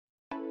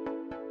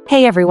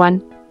Hey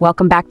everyone,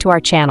 welcome back to our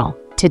channel.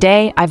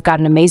 Today, I've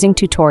got an amazing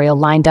tutorial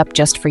lined up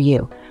just for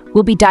you.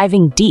 We'll be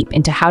diving deep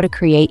into how to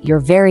create your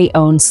very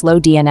own slow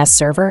DNS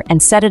server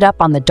and set it up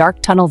on the Dark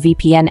Tunnel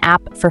VPN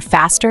app for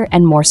faster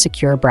and more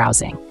secure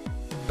browsing.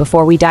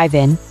 Before we dive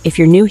in, if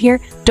you're new here,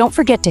 don't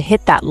forget to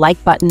hit that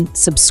like button,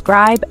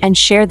 subscribe, and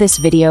share this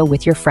video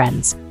with your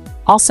friends.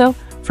 Also,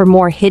 for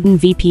more hidden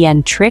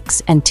VPN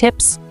tricks and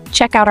tips,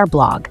 check out our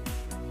blog.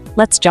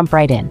 Let's jump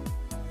right in.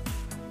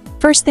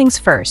 First things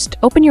first,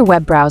 open your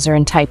web browser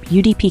and type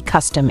UDP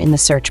Custom in the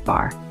search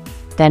bar.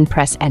 Then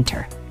press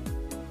Enter.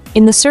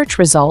 In the search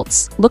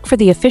results, look for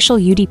the official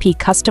UDP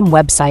Custom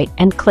website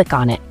and click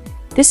on it.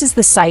 This is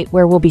the site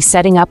where we'll be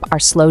setting up our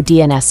slow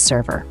DNS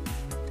server.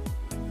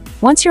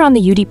 Once you're on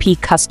the UDP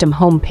Custom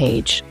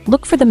homepage,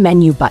 look for the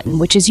menu button,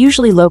 which is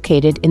usually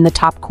located in the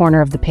top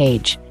corner of the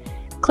page.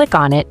 Click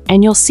on it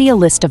and you'll see a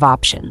list of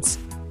options.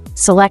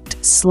 Select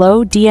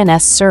Slow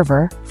DNS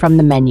Server from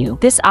the menu.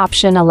 This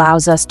option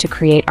allows us to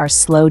create our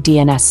slow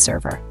DNS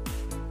server.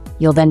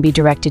 You'll then be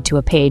directed to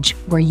a page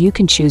where you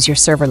can choose your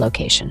server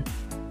location.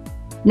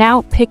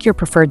 Now pick your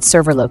preferred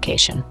server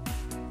location.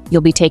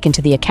 You'll be taken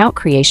to the account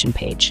creation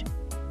page.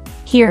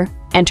 Here,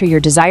 enter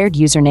your desired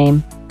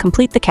username,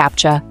 complete the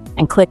CAPTCHA,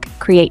 and click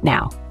Create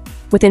Now.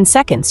 Within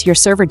seconds, your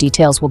server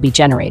details will be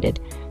generated.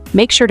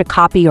 Make sure to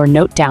copy or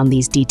note down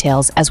these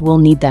details as we'll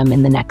need them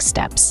in the next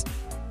steps.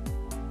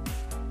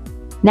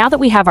 Now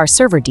that we have our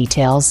server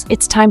details,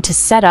 it's time to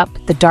set up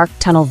the Dark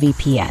Tunnel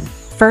VPN.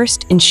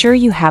 First, ensure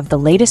you have the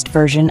latest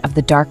version of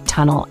the Dark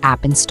Tunnel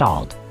app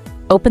installed.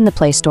 Open the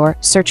Play Store,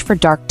 search for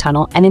Dark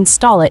Tunnel, and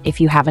install it if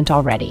you haven't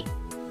already.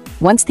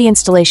 Once the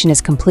installation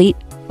is complete,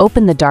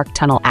 open the Dark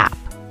Tunnel app.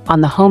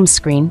 On the home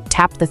screen,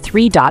 tap the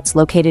three dots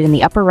located in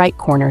the upper right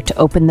corner to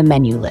open the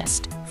menu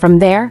list. From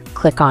there,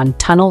 click on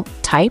Tunnel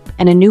Type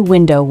and a new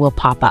window will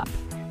pop up.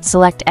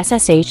 Select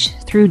SSH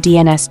through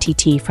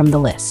DNSTT from the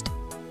list.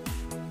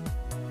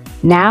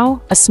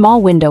 Now, a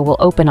small window will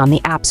open on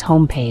the app's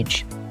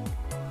homepage.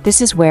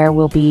 This is where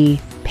we'll be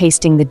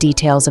pasting the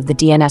details of the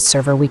DNS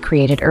server we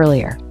created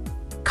earlier.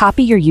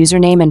 Copy your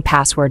username and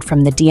password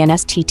from the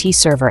DNSTT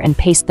server and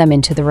paste them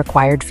into the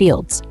required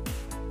fields.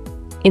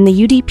 In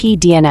the UDP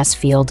DNS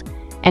field,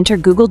 enter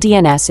Google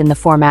DNS in the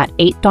format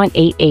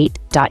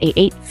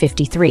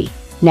 8.88.8853.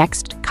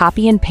 Next,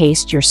 copy and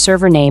paste your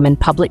server name and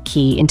public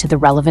key into the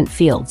relevant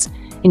fields,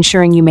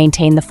 ensuring you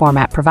maintain the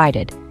format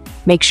provided.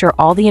 Make sure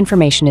all the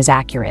information is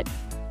accurate.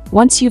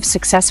 Once you've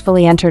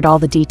successfully entered all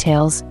the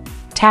details,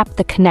 tap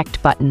the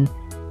Connect button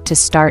to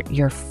start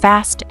your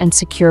fast and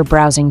secure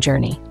browsing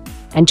journey.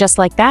 And just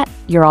like that,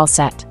 you're all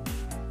set.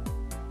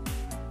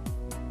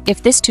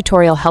 If this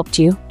tutorial helped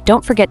you,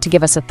 don't forget to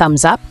give us a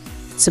thumbs up,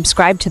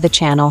 subscribe to the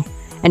channel,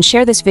 and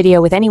share this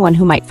video with anyone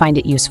who might find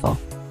it useful.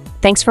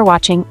 Thanks for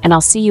watching, and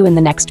I'll see you in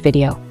the next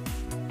video.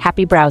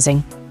 Happy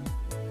browsing!